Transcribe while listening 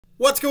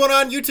What's going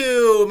on,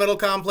 YouTube? Metal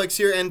Complex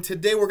here, and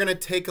today we're going to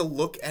take a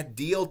look at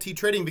DLT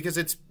Trading because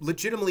it's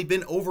legitimately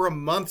been over a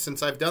month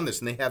since I've done this,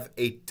 and they have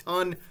a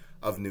ton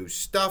of new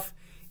stuff.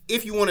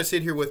 If you want to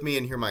sit here with me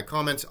and hear my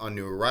comments on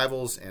new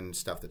arrivals and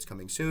stuff that's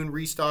coming soon,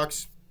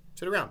 restocks,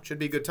 sit around. Should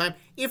be a good time.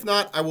 If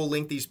not, I will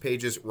link these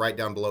pages right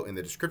down below in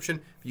the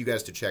description for you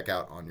guys to check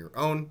out on your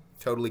own.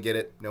 Totally get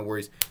it. No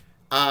worries.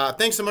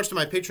 Thanks so much to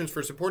my patrons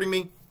for supporting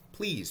me.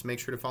 Please make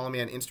sure to follow me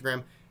on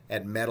Instagram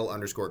at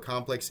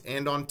metal_complex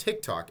and on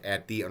TikTok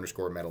at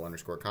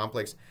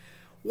the_metal_complex.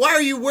 Why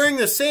are you wearing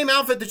the same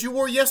outfit that you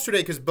wore yesterday?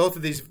 Because both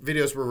of these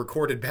videos were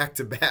recorded back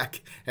to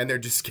back and they're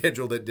just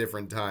scheduled at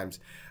different times.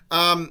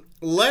 I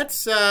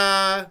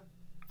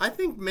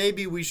think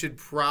maybe we should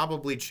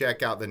probably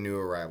check out the new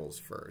arrivals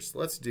first.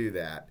 Let's do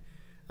that.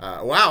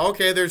 Wow,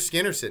 okay, there's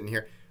Skinner sitting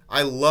here.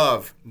 I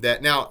love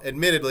that. Now,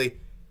 admittedly,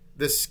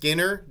 the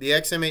Skinner, the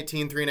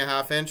XM18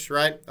 3.5 inch,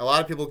 right? A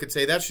lot of people could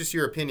say that's just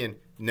your opinion.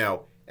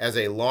 No. As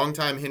a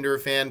longtime Hinderer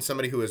fan,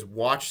 somebody who has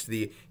watched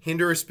the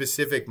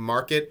Hinderer-specific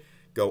market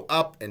go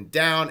up and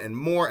down and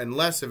more and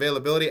less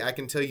availability, I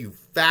can tell you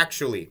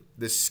factually,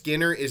 the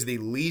Skinner is the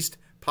least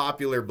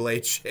popular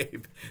blade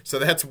shape. So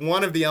that's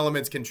one of the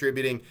elements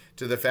contributing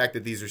to the fact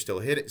that these are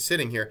still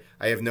sitting here.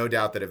 I have no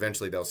doubt that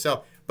eventually they'll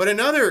sell. But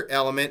another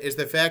element is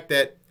the fact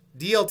that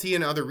DLT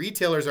and other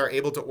retailers are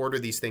able to order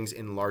these things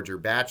in larger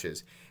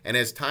batches. And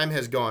as time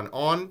has gone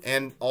on,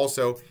 and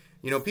also,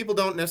 you know, people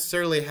don't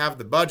necessarily have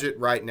the budget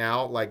right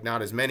now, like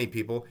not as many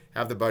people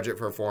have the budget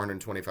for a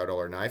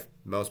 $425 knife.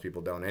 Most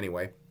people don't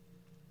anyway.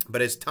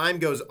 But as time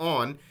goes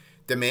on,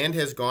 demand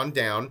has gone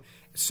down,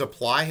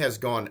 supply has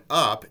gone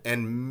up,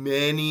 and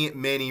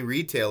many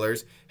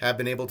retailers have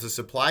been able to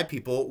supply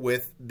people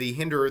with the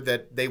Hinderer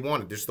that they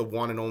wanted. Just the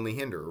one and only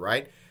Hinderer,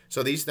 right?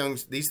 So these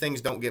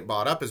things don't get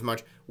bought up as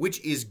much, which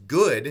is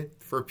good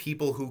for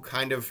people who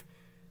kind of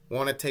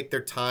want to take their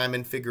time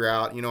and figure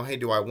out, you know, hey,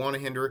 do I want a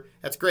Hinderer?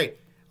 That's great.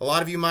 A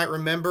lot of you might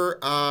remember,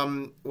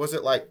 was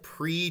it like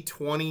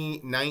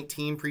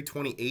pre-2019,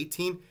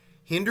 pre-2018?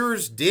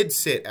 Hinderers did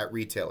sit at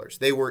retailers.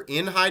 They were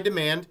in high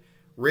demand.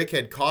 Rick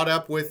had caught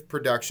up with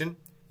production.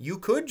 You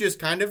could just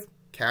kind of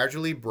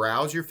casually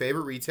browse your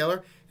favorite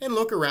retailer and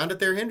look around at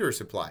their Hinderer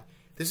supply.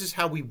 This is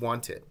how we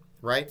want it,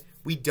 right?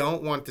 We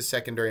don't want the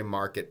secondary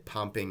market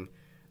pumping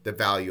the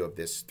value of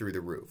this through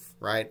the roof,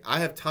 right? I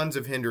have tons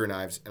of Hinderer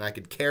knives, and I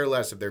could care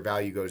less if their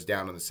value goes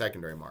down on the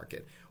secondary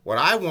market. What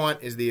I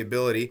want is the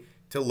ability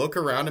to look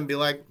around and be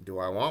like, do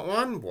I want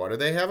one? What do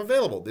they have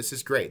available? This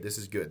is great. This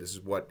is good. This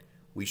is what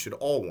we should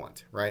all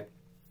want, right?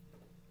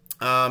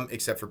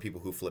 Except for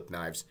people who flip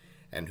knives,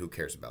 and who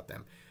cares about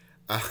them.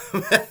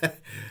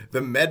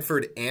 The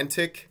Medford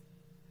Antic.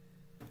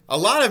 A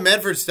lot of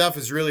Medford stuff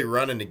is really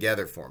running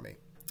together for me.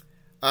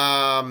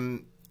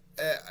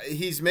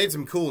 He's made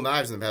some cool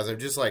knives in the past. I'm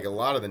just like, a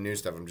lot of the new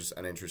stuff I'm just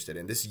uninterested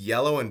in. This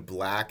yellow and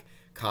black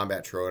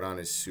combat Troodon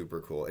is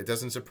super cool. It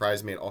doesn't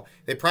surprise me at all.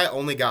 They probably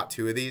only got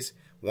 2 of these.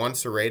 One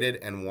serrated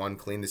and one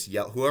clean. This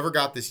whoever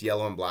got this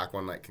yellow and black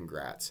one, like,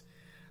 congrats.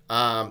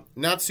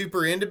 Not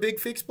super into big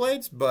fixed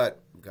blades,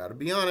 but gotta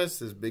be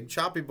honest, this big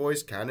choppy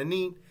boy's kind of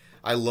neat.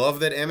 I love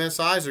that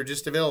MSIs are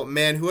just available.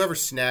 Man, whoever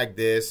snagged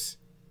this,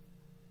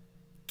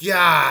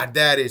 God,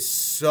 that is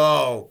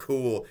so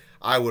cool.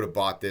 I would have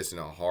bought this in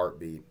a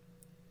heartbeat.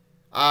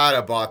 I'd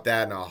have bought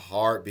that in a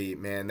heartbeat,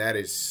 man. That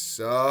is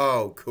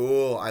so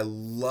cool. I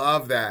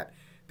love that.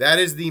 That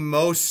is the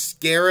most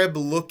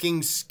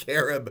scarab-looking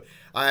scarab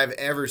I've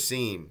ever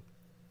seen.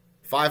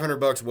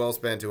 $500 well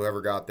spent,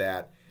 whoever got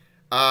that.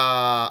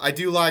 I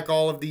do like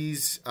all of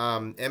these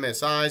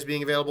MSIs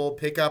being available.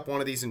 Pick up one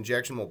of these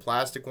injectionable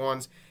plastic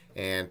ones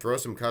and throw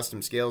some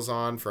custom scales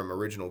on from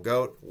Original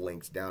Goat.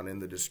 Links down in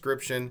the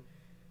description.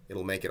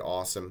 It'll make it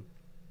awesome.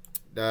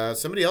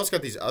 Somebody else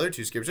got these other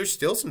 2 scarabs. There's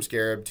still some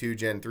Scarab 2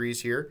 Gen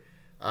 3s here.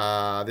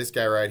 This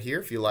guy right here,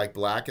 if you like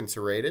black and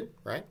serrated,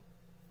 right?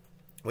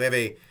 We have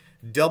a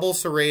double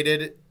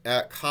serrated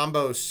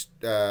combo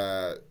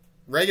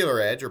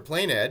regular edge or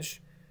plain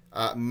edge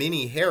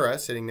mini Hera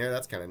sitting there.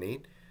 That's kind of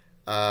neat.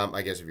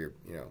 I guess if you're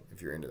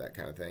into that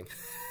kind of thing.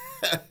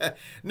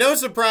 No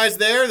surprise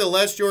there, the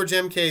Les George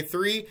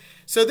MK3.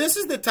 So this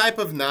is the type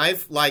of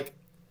knife, like,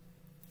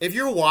 if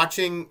you're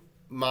watching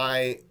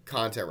my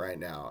content right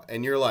now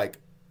and you're like,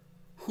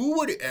 who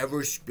would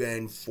ever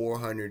spend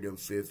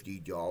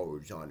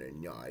 $450 on a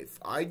knife?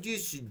 I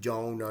just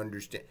don't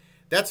understand.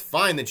 That's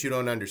fine that you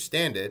don't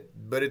understand it,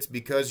 but it's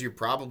because you're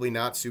probably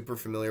not super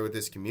familiar with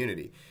this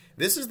community.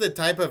 This is the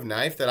type of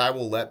knife that I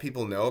will let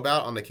people know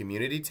about on the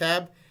community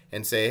tab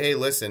and say, hey,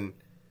 listen,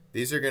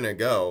 these are going to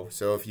go,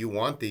 so if you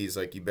want these,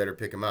 like, you better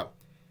pick them up.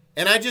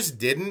 And I just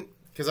didn't,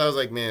 because I was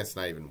like, man, it's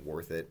not even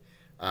worth it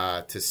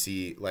to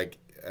see, like,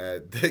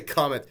 the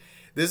comment.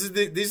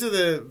 These are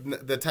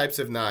the types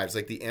of knives,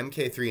 like the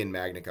MK3 and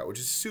Magnica, which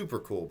is super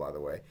cool, by the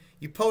way.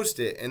 You post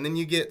it, and then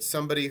you get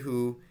somebody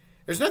who...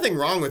 There's nothing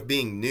wrong with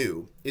being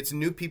new. It's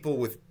new people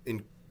with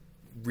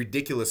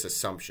ridiculous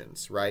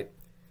assumptions, right?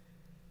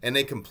 And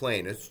they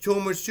complain, it's too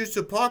much, just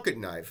a pocket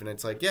knife. And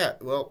it's like, yeah,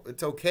 well,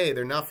 it's okay.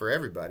 They're not for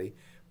everybody.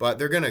 but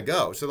they're going to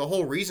go. So the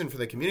whole reason for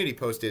the community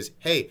post is,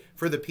 hey,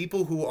 for the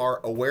people who are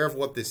aware of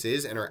what this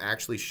is and are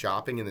actually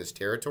shopping in this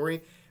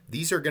territory,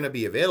 these are going to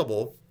be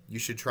available. You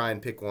should try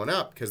and pick one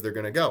up because they're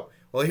going to go.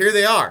 Well, here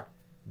they are,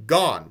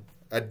 gone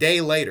a day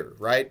later,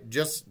 right?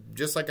 Just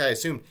like I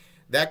assumed.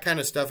 That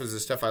kind of stuff is the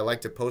stuff I like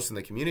to post in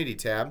the community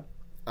tab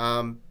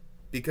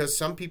because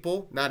some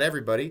people, not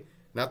everybody,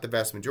 not the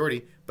vast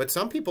majority, but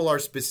some people are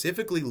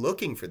specifically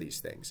looking for these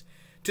things.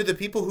 To the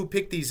people who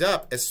pick these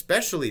up,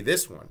 especially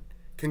this one,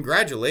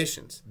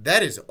 congratulations.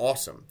 That is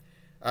awesome.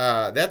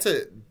 That's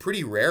a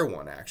pretty rare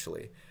one,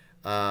 actually.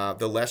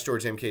 The Les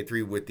George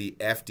MK3 with the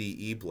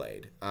FDE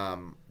blade.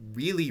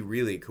 Really,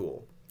 really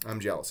cool. I'm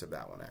jealous of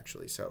that one,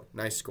 actually. So,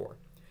 nice score.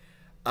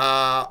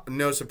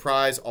 No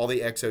surprise, all the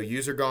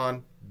XOUs are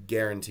gone.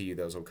 Guarantee you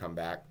those will come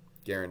back.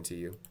 Guarantee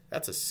you.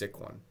 That's a sick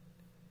one.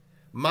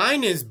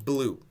 Mine is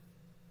blue.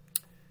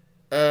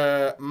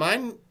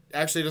 Mine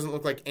actually doesn't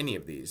look like any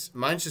of these.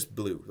 Mine's just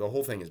blue. The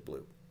whole thing is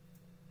blue.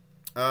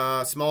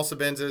 Small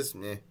Sabenzas,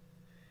 eh.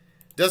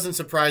 Doesn't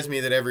surprise me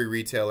that every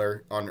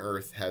retailer on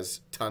earth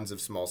has tons of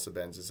small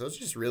Sabenzas. Those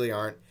just really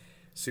aren't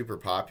super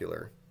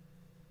popular.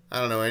 I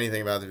don't know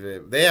anything about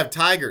the. They have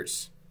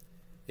tigers.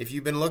 If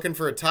you've been looking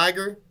for a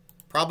tiger,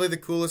 probably the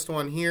coolest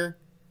one here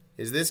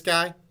is this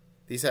guy.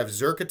 These have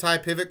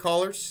Zircotai pivot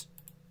collars.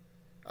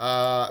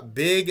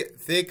 Big,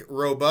 thick,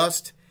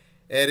 robust.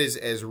 It is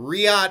as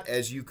Riot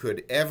as you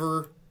could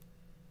ever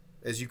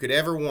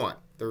want.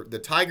 The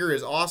tiger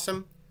is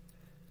awesome.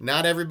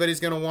 Not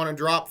everybody's going to want to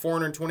drop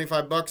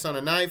 $425 on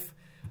a knife,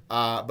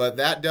 but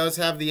that does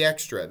have the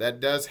extra. That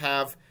does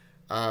have,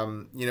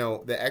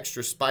 the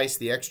extra spice,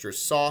 the extra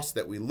sauce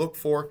that we look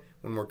for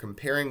when we're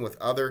comparing with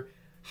other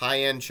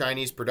high-end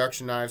Chinese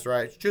production knives,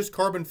 right? It's just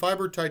carbon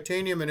fiber,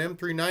 titanium, and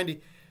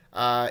M390.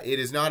 It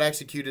is not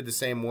executed the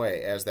same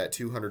way as that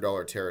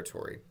 $200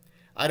 territory.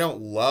 I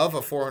don't love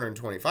a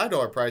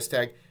 $425 price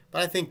tag,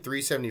 but I think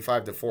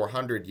 $375 to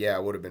 $400, yeah,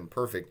 would have been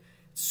perfect.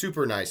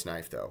 Super nice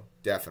knife, though,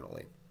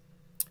 definitely.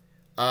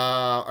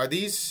 Are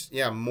these,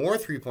 more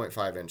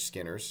 3.5-inch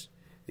Skinners?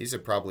 These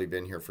have probably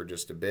been here for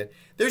just a bit.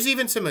 There's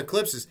even some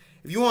Eclipses.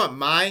 If you want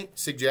my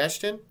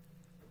suggestion,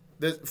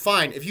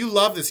 fine. If you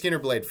love the Skinner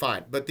blade,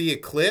 fine. But the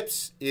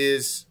Eclipse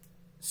is,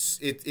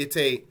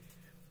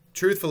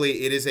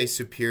 truthfully, it is a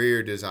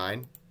superior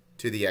design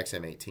to the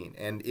XM18.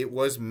 And it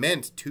was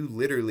meant to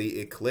literally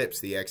eclipse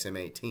the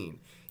XM18.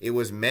 It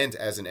was meant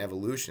as an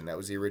evolution. That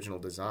was the original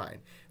design.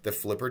 The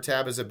flipper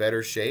tab is a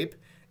better shape.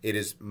 It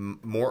is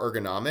more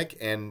ergonomic,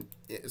 and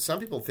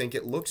some people think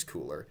it looks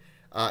cooler.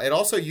 It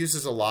also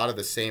uses a lot of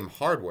the same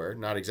hardware.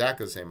 Not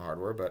exactly the same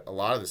hardware, but a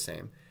lot of the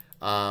same.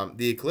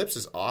 The Eclipse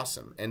is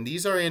awesome. And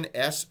these are in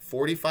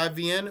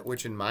S45VN,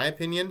 which in my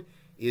opinion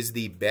is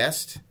the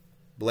best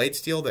blade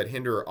steel that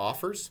Hinderer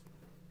offers.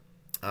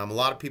 A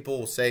lot of people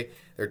will say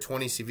their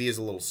 20CV is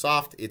a little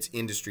soft. It's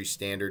industry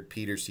standard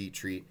Peters Heat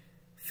Treat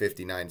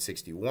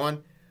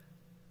 5961.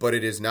 But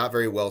it is not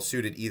very well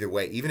suited either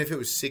way. Even if it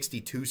was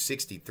 62,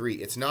 63,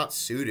 it's not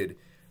suited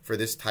for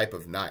this type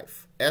of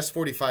knife.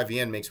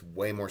 S45VN makes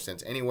way more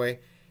sense anyway,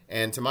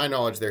 and to my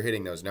knowledge, they're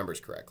hitting those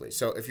numbers correctly.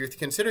 So if you're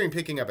considering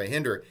picking up a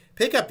Hinderer,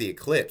 pick up the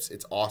Eclipse.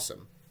 It's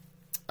awesome.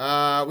 We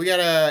got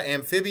a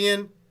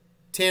Amphibian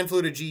Tan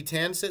Fluted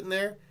G10 sitting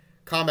there.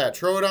 Combat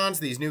Troodons.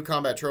 These new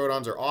Combat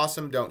Troodons are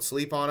awesome. Don't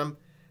sleep on them.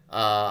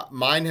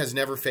 Mine has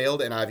never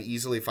failed, and I've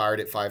easily fired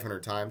it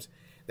 500 times.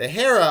 The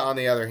Hera, on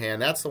the other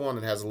hand, that's the one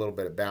that has a little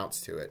bit of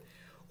bounce to it.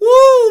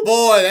 Woo,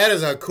 boy, that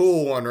is a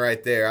cool one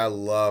right there. I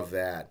love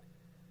that.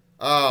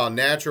 Oh,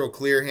 natural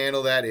clear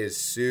handle. That is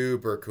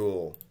super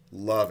cool.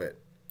 Love it.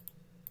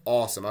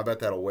 Awesome. I bet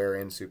that'll wear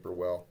in super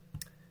well.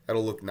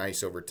 That'll look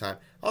nice over time.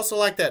 Also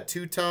like that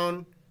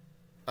two-tone.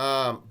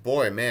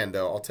 Boy, man,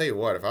 though, I'll tell you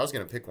what. If I was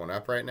going to pick one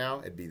up right now,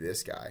 it'd be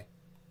this guy.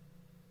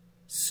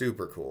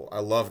 Super cool. I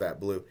love that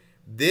blue.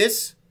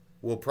 This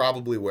will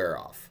probably wear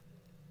off.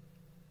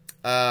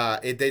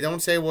 They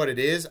don't say what it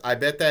is. I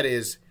bet that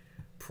is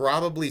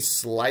probably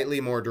slightly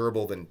more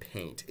durable than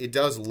paint. It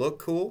does look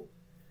cool.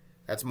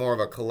 That's more of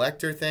a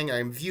collector thing.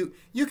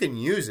 You can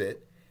use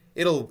it.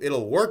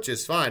 It'll work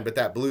just fine, but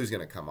that blue's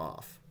going to come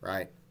off,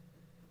 right?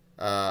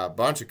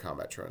 Bunch of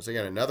Combat Troodons. They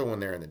got another one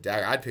there in the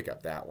dagger. I'd pick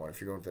up that one if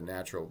you're going with the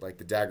natural, like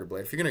the dagger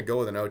blade. If you're going to go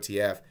with an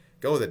OTF,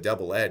 go with a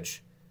double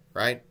edge,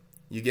 right?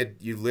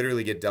 You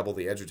literally get double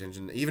the edge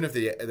retention. Even if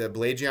the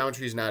blade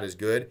geometry is not as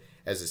good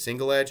as a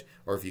single edge,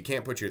 or if you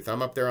can't put your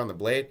thumb up there on the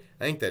blade,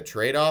 I think the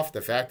trade-off,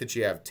 the fact that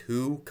you have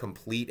two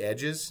complete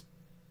edges,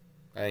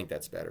 I think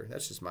that's better.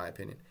 That's just my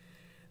opinion.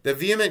 The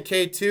Vehement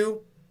K2,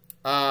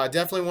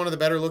 definitely one of the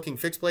better looking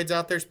fixed blades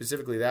out there,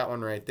 specifically that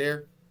one right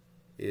there.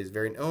 Is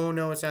very, oh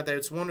no, it's not that.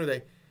 It's one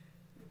where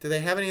do they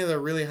have any of the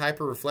really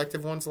hyper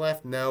reflective ones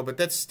left? No, but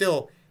that's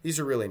still, these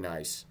are really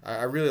nice.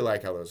 I really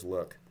like how those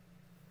look.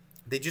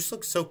 They just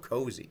look so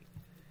cozy.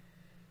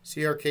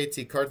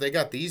 CRKT cards, they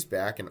got these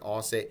back in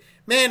All-State.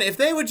 Man, if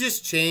they would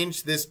just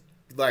change this,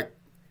 like,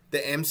 the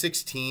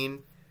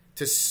M16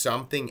 to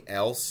something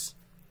else.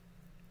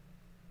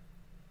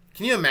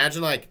 Can you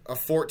imagine, like, a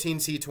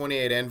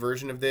 14C28N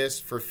version of this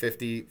for like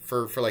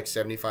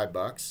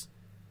 $75?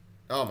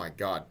 Oh my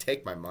God,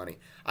 take my money.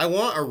 I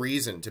want a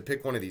reason to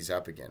pick one of these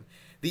up again.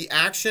 The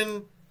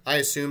action, I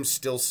assume,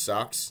 still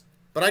sucks,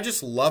 but I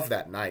just love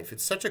that knife.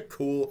 It's such a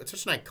cool, it's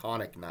such an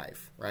iconic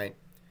knife, right?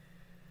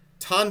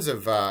 Tons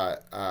of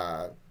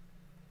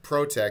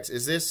Protex.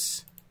 Is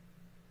this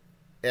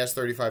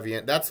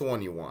S35VN? That's the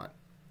one you want.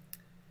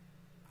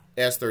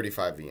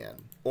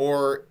 S35VN.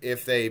 Or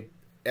if they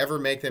ever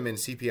make them in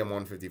CPM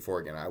 154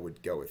 again, I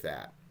would go with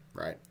that,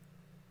 right?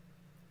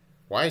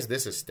 Why is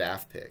this a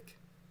staff pick?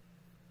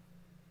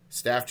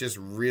 Staff just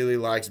really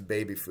likes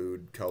baby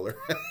food color.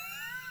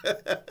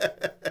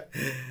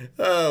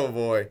 Oh,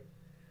 boy.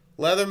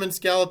 Leatherman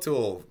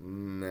Skeletal.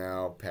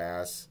 No,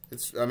 pass.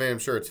 I'm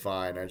sure it's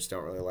fine. I just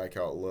don't really like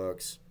how it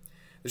looks.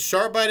 The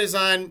Sharp by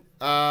Design,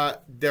 the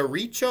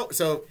Recho.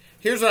 So,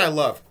 here's what I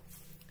love.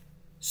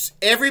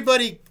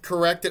 Everybody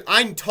corrected.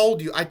 I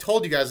told you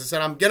guys, I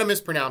said, I'm going to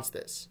mispronounce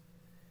this.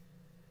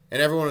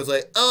 And everyone was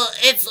like,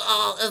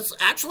 it's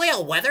actually a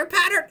weather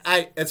pattern?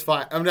 It's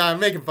fine. I'm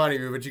making fun of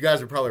you, but you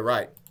guys are probably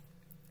right.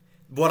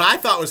 What I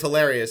thought was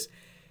hilarious,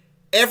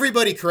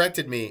 everybody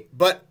corrected me,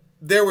 but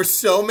there were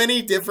so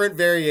many different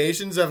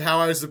variations of how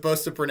I was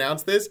supposed to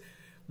pronounce this.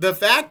 The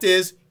fact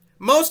is,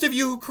 most of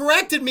you who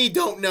corrected me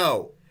don't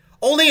know.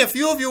 Only a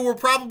few of you were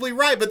probably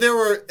right, but there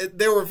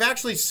were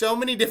actually so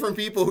many different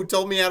people who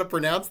told me how to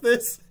pronounce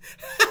this.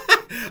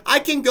 I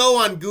can go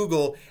on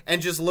Google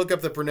and just look up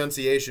the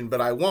pronunciation,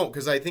 but I won't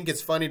because I think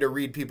it's funny to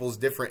read people's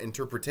different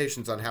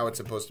interpretations on how it's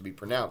supposed to be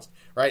pronounced,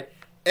 right?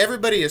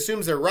 Everybody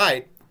assumes they're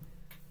right,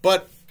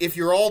 but if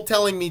you're all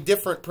telling me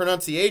different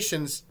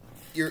pronunciations,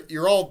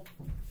 you're all,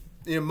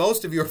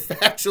 most of you are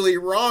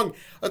factually wrong.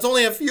 It's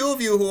only a few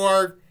of you who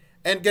are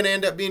going to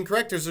end up being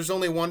correct. There's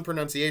only one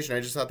pronunciation.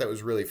 I just thought that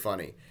was really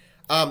funny.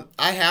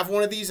 I have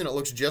one of these, and it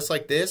looks just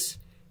like this.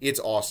 It's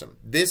awesome.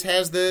 This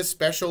has the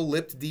special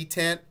lipped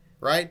detent,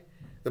 right?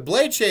 The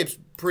blade shape's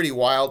pretty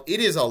wild.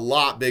 It is a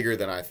lot bigger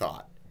than I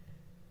thought.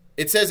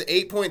 It says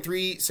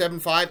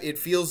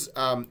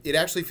 8.375. It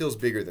actually feels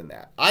bigger than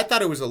that. I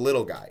thought it was a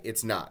little guy.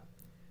 It's not.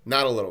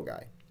 Not a little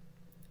guy.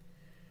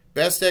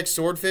 Best X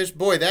Swordfish.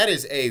 Boy, that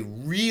is a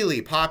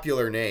really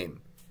popular name.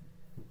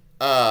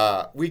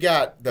 We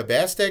got the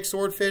Best X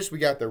Swordfish. We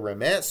got the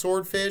Remet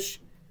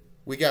Swordfish.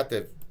 We got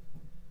the...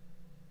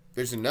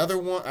 There's another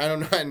one. I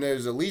don't know. And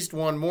there's at least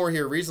one more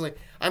here recently.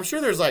 I'm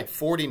sure there's like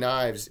 40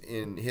 knives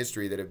in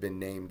history that have been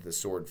named the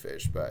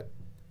Swordfish. But,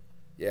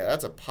 yeah,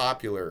 that's a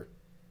popular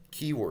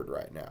keyword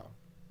right now.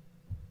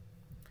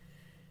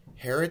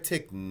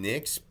 Heretic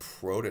Nyx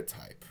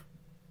Prototype.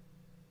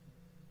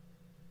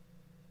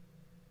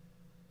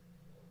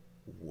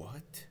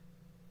 What?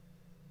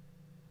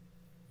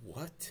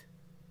 What?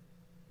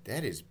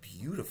 That is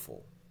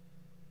beautiful.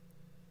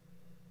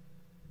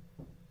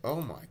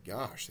 Oh my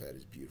gosh, that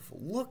is beautiful.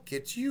 Look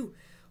at you.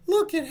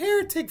 Look at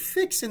Heretic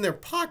fixing their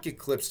pocket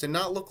clips to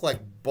not look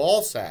like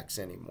ball sacks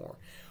anymore.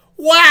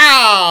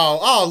 Wow!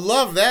 Oh,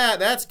 love that.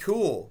 That's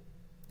cool.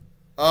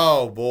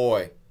 Oh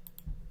boy.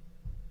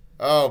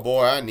 Oh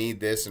boy, I need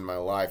this in my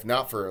life.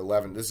 Not for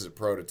 11. This is a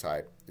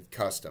prototype. It's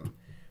custom.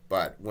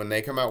 But when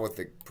they come out with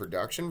the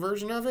production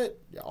version of it,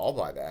 yeah, I'll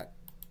buy that.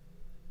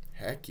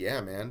 Heck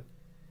yeah, man.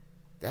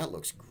 That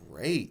looks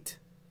great.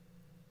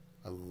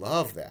 I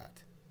love that.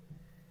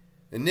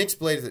 The Nyx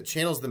blade that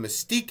channels the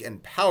mystique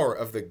and power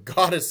of the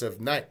goddess of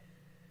night.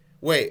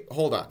 Wait,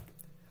 hold on.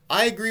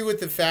 I agree with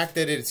the fact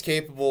that it's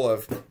capable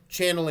of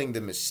channeling the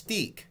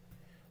mystique,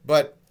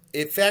 but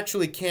it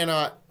factually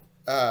cannot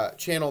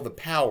channel the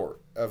power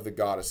of the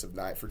goddess of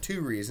night for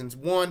two reasons.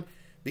 One,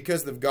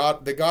 because the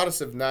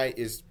goddess of night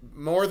is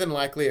more than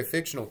likely a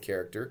fictional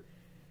character,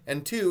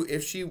 and two,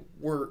 if she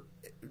were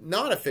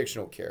not a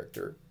fictional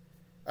character,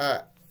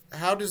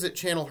 how does it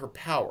channel her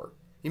power?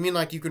 You mean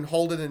like you can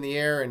hold it in the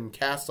air and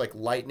cast like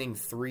Lightning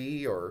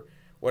 3 or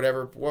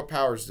whatever? What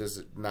powers does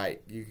it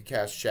night? You can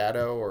cast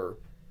Shadow or,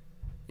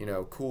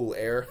 Cool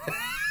Air.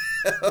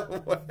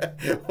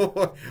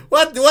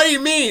 What do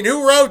you mean?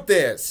 Who wrote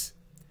this?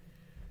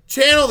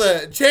 Channel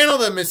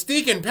the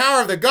mystique and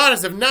power of the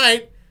goddess of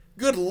night?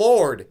 Good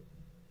Lord.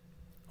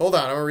 Hold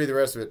on, I'm going to read the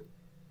rest of it.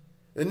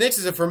 The Nyx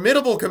is a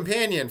formidable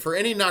companion for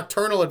any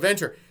nocturnal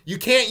adventure. You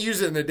can't use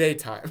it in the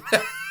daytime.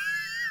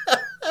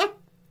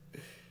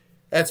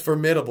 That's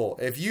formidable.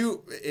 If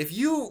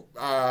you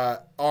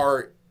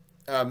are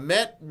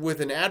met with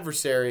an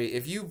adversary,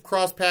 if you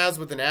cross paths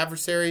with an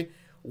adversary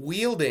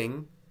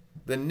wielding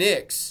the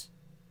Nyx,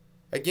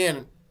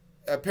 again,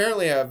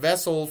 apparently a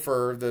vessel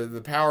for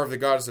the power of the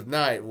goddess of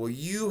night, well,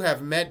 you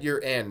have met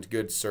your end,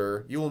 good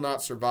sir. You will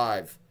not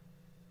survive.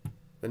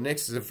 The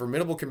Nyx is a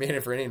formidable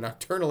companion for any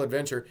nocturnal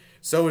adventure.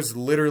 So is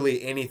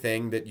literally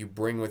anything that you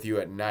bring with you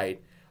at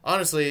night.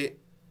 Honestly,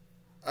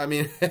 I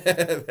mean,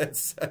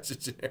 that's such a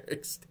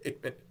generic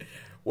statement.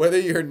 Whether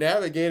you're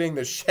navigating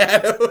the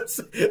shadows,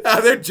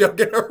 they're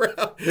joking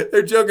around.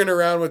 They're joking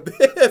around with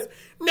this.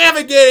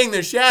 Navigating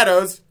the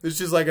shadows. There's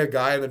just like a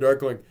guy in the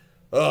dark going,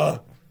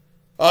 oh,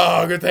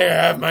 good thing I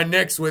have my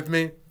Nyx with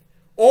me.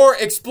 Or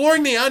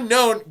exploring the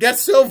unknown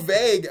gets so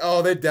vague.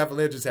 Oh, they're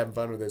just having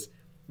fun with this.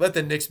 Let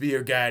the Nyx be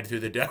your guide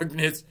through the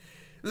darkness.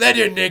 Let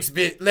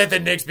the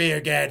Knicks be your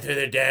guide through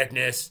the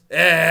darkness.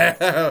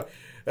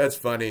 That's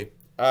funny.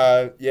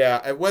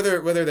 Yeah,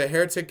 whether the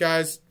Heretic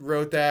guys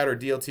wrote that or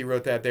DLT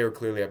wrote that, they were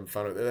clearly having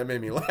fun with it. That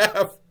made me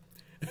laugh.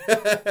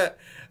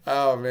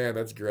 Oh, man,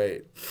 that's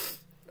great.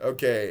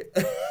 Okay.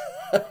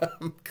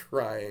 I'm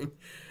crying.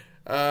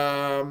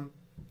 The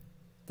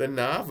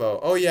Navo.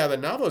 Oh, yeah, the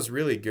Navo's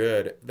really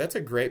good. That's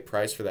a great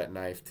price for that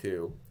knife,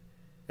 too.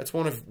 That's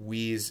one of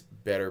Wii's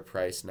better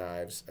price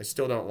knives. I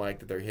still don't like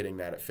that they're hitting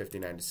that at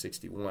 59 to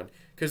 61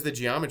 because the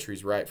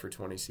geometry's right for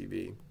 20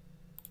 CV.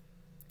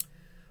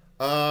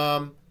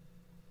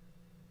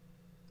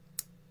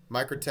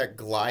 Microtech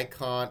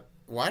Glycon.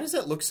 Why does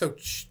that look so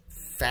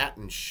fat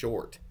and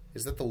short?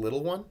 Is that the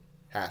little one?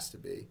 Has to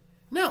be.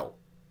 No.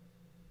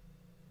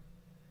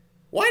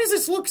 Why does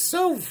this look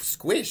so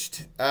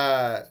squished?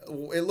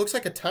 It looks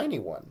like a tiny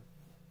one.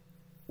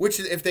 Which,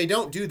 if they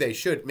don't do, they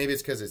should. Maybe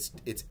it's because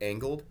it's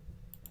angled.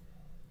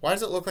 Why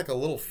does it look like a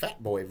little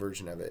fat boy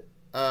version of it?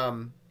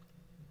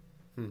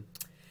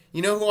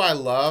 You know who I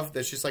love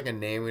that's just like a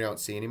name we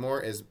don't see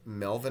anymore is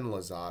Melvin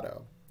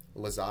Lozado.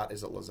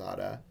 Is it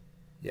Lozada?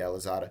 Yeah,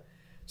 Lozada.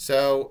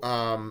 So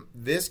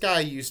this guy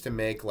used to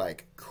make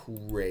like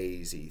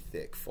crazy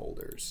thick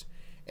folders.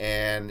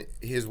 And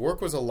his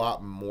work was a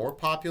lot more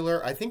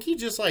popular. I think he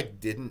just like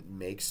didn't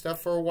make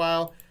stuff for a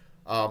while.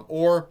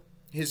 Or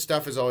his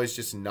stuff has always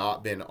just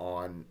not been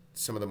on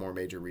some of the more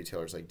major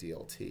retailers like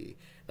DLT.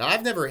 Now,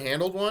 I've never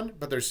handled one,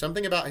 but there's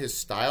something about his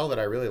style that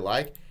I really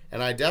like.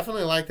 And I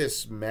definitely like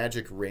this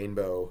magic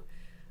rainbow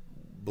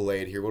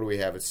blade here. What do we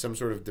have? It's some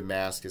sort of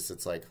Damascus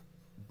that's like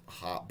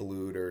hot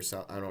blued or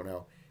something. I don't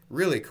know.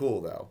 Really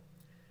cool, though.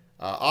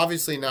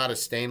 Obviously not a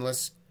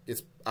stainless.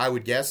 I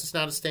would guess it's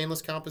not a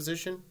stainless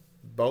composition.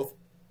 Both,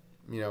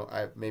 you know,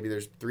 maybe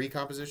there's 3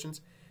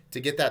 compositions. To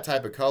get that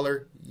type of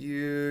color,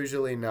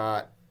 usually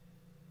not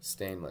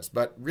stainless.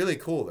 But really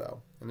cool,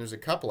 though. And there's a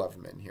couple of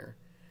them in here.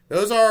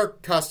 Those are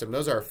custom.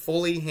 Those are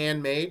fully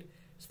handmade,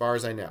 as far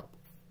as I know.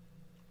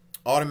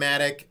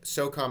 Automatic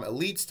SOCOM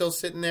Elite still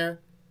sitting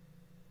there.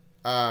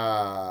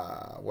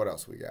 What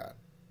else we got?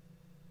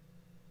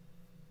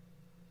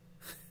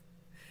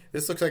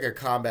 This looks like a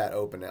Combat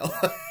Open L.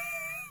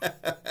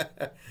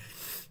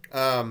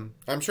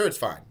 I'm sure it's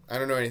fine. I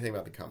don't know anything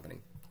about the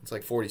company. It's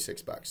like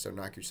 $46, so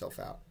knock yourself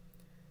out.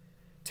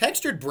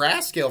 Textured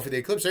brass scale for the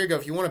Eclipse. There you go.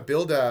 If you want to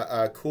build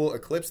a cool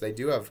Eclipse, they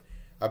do have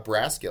a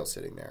brass scale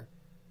sitting there.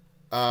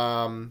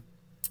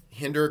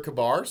 Hinder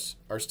Kabars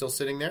are still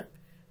sitting there.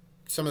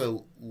 Some of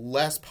the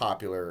less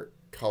popular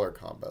color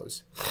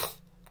combos.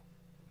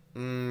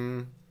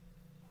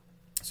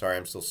 Sorry,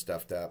 I'm still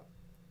stuffed up.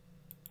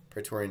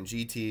 Praetorian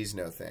GTs,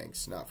 no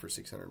thanks. Not for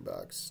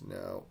 $600.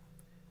 No.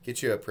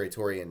 Get you a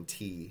Praetorian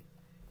T,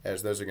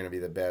 as those are going to be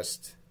the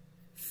best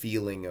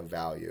feeling of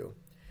value.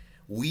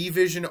 Wii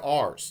Vision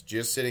R's,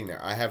 just sitting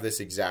there. I have this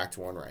exact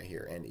one right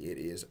here, and it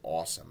is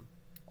awesome.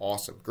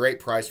 Awesome. Great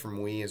price from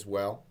Wii as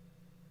well.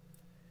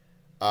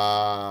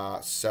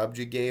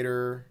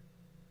 Subjugator.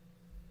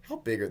 How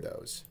big are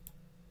those?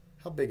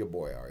 How big a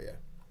boy are you?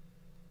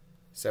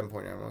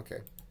 7.9.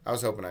 Okay. I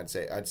was hoping I'd see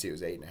it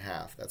was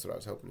 8.5. That's what I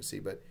was hoping to see,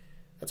 but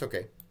that's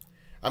okay.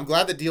 I'm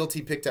glad that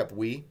DLT picked up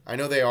Wii. I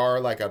know they are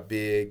like a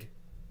big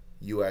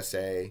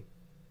USA,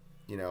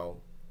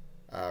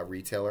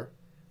 retailer,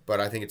 but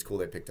I think it's cool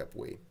they picked up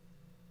Wii.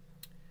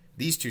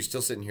 These two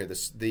still sitting here.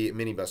 The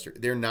Mini Buster.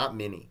 They're not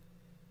mini.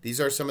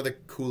 These are some of the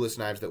coolest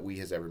knives that Wii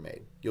has ever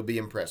made. You'll be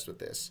impressed with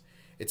this.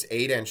 It's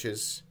 8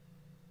 inches,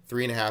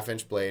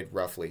 3.5-inch blade,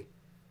 roughly.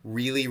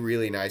 Really,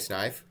 really nice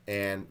knife,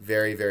 and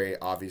very, very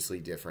obviously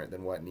different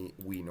than what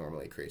Wii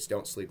normally creates.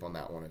 Don't sleep on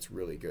that one. It's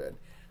really good.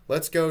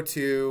 Let's go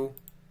to...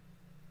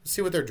 Let's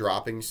see what they're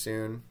dropping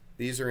soon.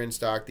 These are in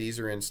stock. These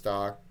are in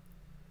stock.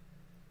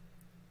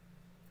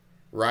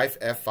 Rife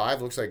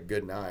F5 looks like a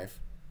good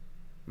knife.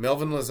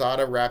 Melvin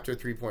Lozada Raptor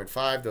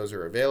 3.5. Those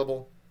are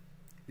available.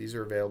 These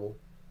are available.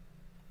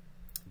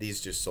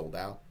 These just sold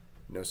out.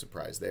 No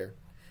surprise there.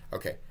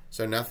 Okay,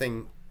 so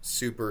nothing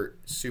super,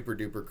 super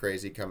duper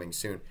crazy coming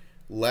soon.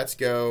 Let's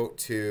go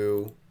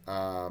to,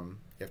 you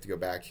have to go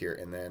back here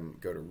and then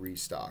go to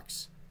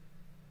Restocks.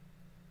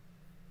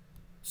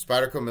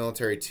 Spyderco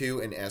Military 2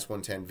 and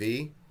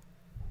S110V.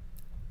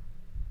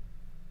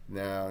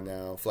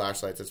 No.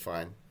 Flashlights, that's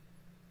fine.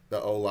 The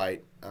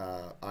Olight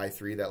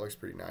i3, that looks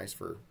pretty nice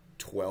for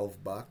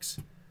 $12.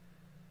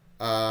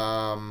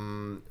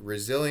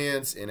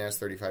 Resilience in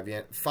S35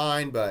 yen.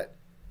 Fine, but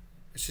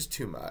it's just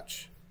too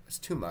much. It's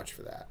too much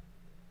for that.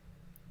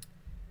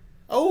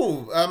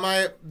 Oh,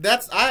 I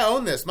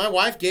own this. My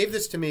wife gave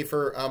this to me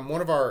for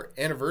one of our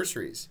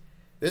anniversaries.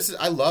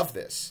 I love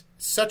this.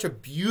 It's such a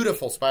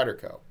beautiful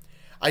Spyderco.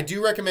 I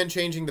do recommend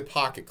changing the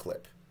pocket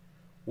clip,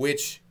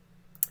 which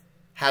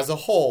has a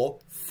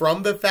hole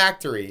from the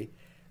factory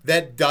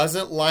that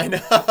doesn't line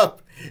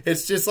up.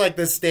 It's just like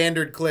the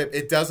standard clip.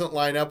 It doesn't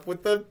line up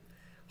with the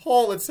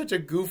hole. It's such a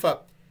goof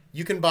up.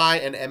 You can buy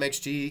an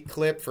MXG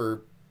clip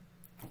for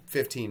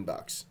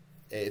 $15.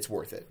 It's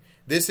worth it.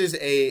 This is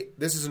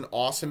an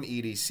awesome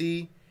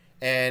EDC,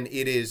 and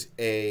it's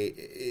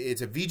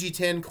a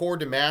VG10 core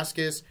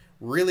Damascus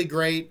really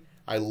great.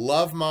 I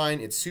love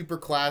mine. It's super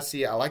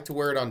classy. I like to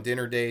wear it on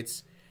dinner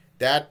dates.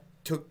 That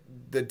took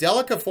the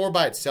Delica 4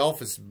 by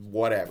itself is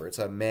whatever. It's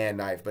a man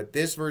knife, but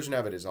this version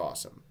of it is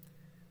awesome.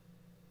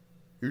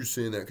 You're just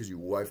saying that because your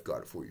wife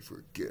got it for you for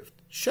a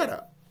gift. Shut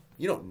up.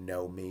 You don't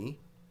know me.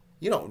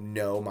 You don't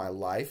know my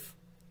life.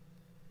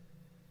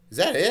 Is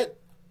that it?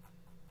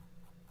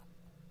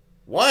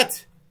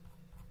 What?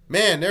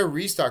 Man, their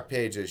restock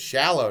page is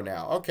shallow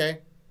now. Okay.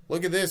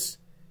 Look at this.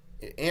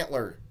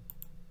 Antler.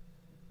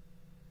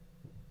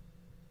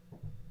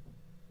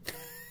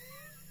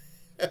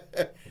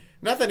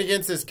 Nothing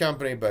against this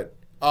company, but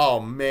oh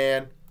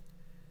man.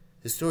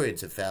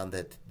 Historians have found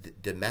that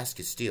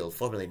Damascus steel,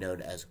 formerly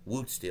known as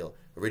Woot steel,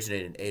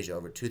 originated in Asia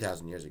over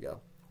 2,000 years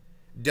ago.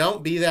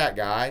 Don't be that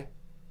guy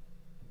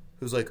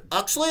who's like,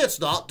 actually, it's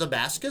not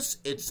Damascus.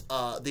 It's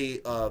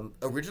the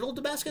original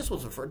Damascus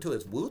was referred to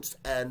as Woots,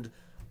 and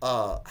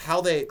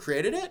how they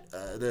created it,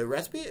 the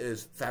recipe,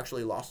 is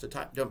factually lost to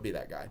time. Don't be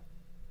that guy.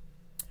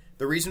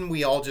 The reason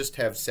we all just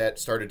have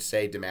started to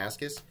say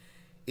Damascus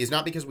is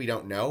not because we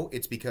don't know.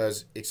 It's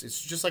because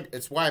it's just like,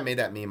 it's why I made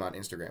that meme on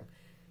Instagram.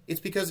 It's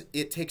because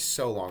it takes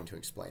so long to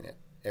explain it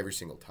every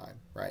single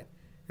time, right?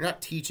 You're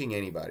not teaching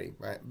anybody,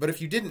 right? But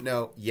if you didn't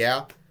know,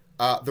 yeah,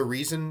 the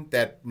reason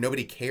that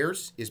nobody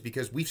cares is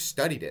because we've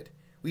studied it.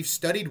 We've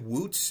studied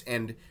Woots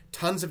and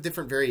tons of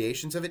different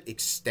variations of it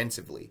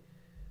extensively.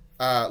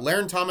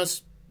 Laren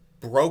Thomas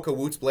broke a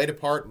Woots blade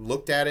apart and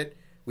looked at it.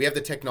 We have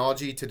the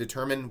technology to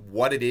determine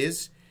what it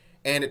is.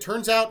 And it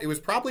turns out it was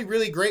probably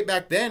really great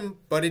back then,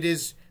 but it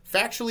is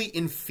factually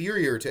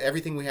inferior to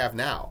everything we have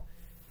now.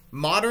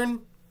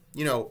 Modern,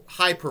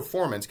 high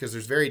performance, because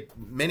there's very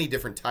many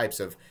different types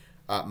of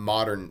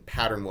modern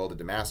pattern welded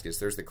Damascus.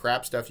 There's the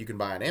crap stuff you can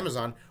buy on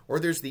Amazon, or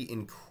there's the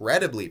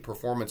incredibly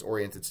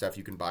performance-oriented stuff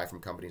you can buy from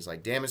companies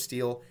like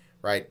Damasteel,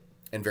 right,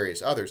 and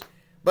various others.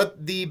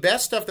 But the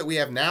best stuff that we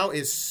have now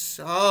is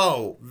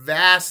so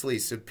vastly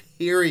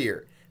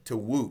superior to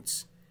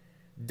Woots.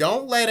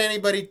 Don't let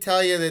anybody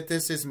tell you that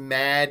this is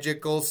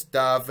magical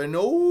stuff and,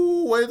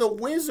 oh, where the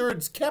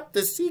wizards kept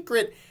the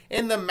secret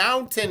in the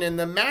mountain and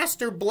the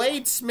master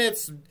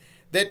bladesmiths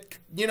that,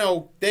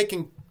 they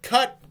can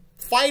cut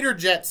fighter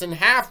jets in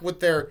half with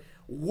their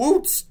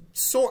Woots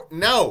sword.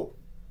 No.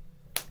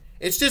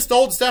 It's just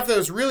old stuff that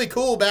was really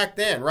cool back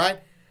then,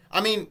 right?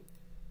 I mean,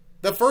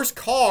 the first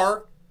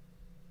car,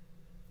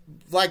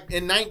 like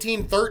in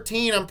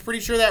 1913, I'm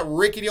pretty sure that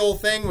rickety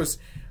old thing was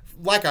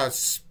like a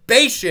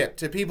spaceship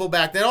to people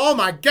back then. Oh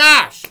my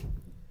gosh!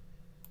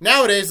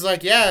 Nowadays, it's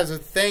like, yeah, it's a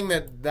thing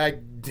that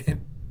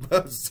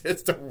was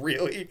just a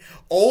really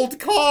old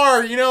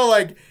car,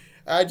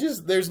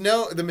 there's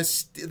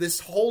this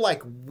whole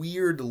like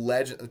weird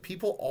legend.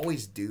 People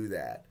always do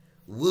that.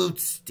 Woot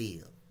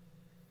steel.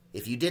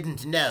 If you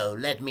didn't know,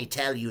 let me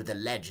tell you the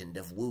legend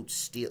of Woot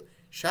steel.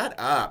 Shut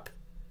up.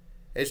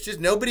 It's just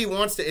nobody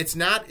wants to.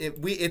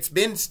 It's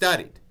been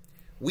studied.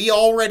 We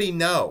already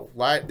know,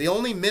 right? The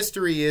only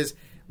mystery is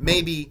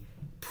maybe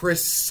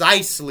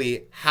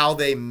precisely how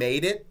they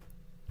made it.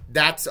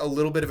 That's a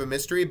little bit of a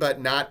mystery,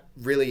 but not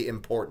really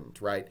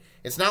important, right?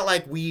 It's not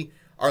like we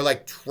are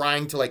like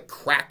trying to like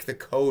crack the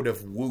code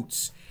of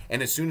Woots,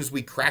 and as soon as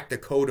we crack the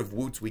code of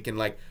Woots, we can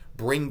like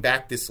bring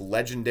back this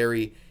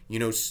legendary,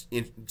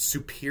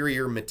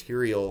 superior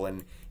material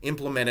and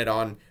implement it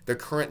on the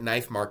current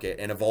knife market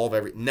and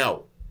evolve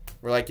No.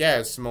 We're like,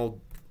 yeah, some old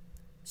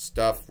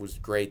stuff was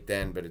great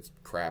then, but it's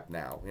crap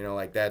now.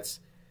 That's,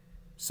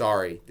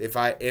 sorry. If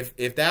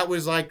that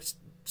was like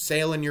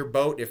sailing your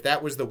boat, if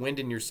that was the wind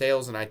in your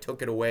sails and I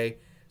took it away,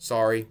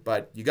 sorry,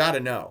 but you got to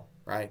know,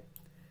 right?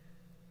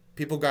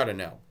 People got to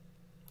know.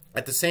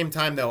 At the same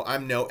time, though,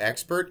 I'm no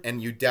expert,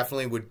 and you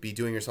definitely would be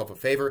doing yourself a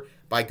favor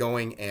by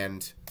going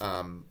and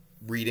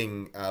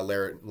reading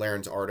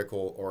Laren's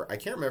article, or I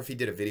can't remember if he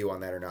did a video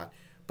on that or not,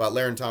 but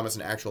Laren Thomas,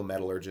 an actual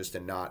metallurgist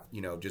and not,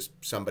 just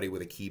somebody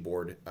with a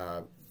keyboard,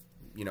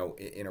 in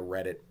a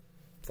Reddit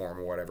form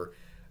or whatever,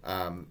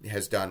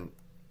 has done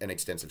an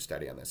extensive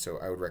study on this. So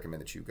I would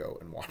recommend that you go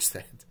and watch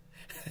that.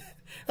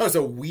 That was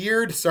a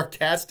weird,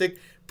 sarcastic,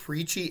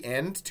 preachy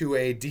end to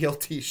a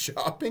DLT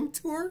shopping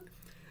tour.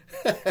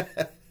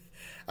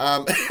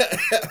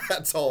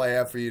 That's all I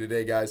have for you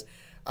today, guys.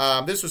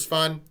 This was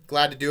fun.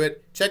 Glad to do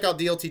it. Check out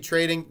DLT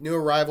Trading, new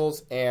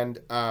arrivals, and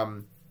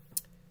coming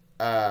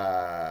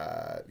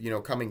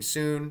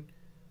soon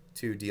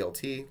to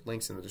DLT.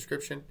 Links in the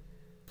description.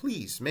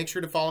 Please make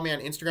sure to follow me on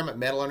Instagram at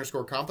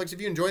metal_complex.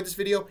 If you enjoyed this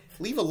video,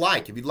 leave a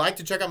like. If you'd like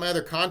to check out my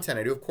other content,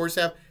 I do, of course,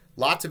 have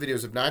lots of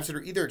videos of knives that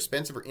are either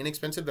expensive or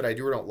inexpensive that I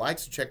do or don't like,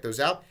 so check those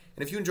out.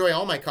 And if you enjoy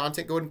all my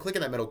content, go ahead and click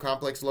on that Metal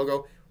Complex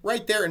logo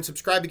right there and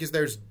subscribe, because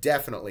there's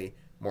definitely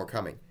more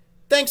coming.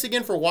 Thanks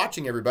again for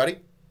watching, everybody,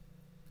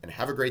 and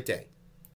have a great day.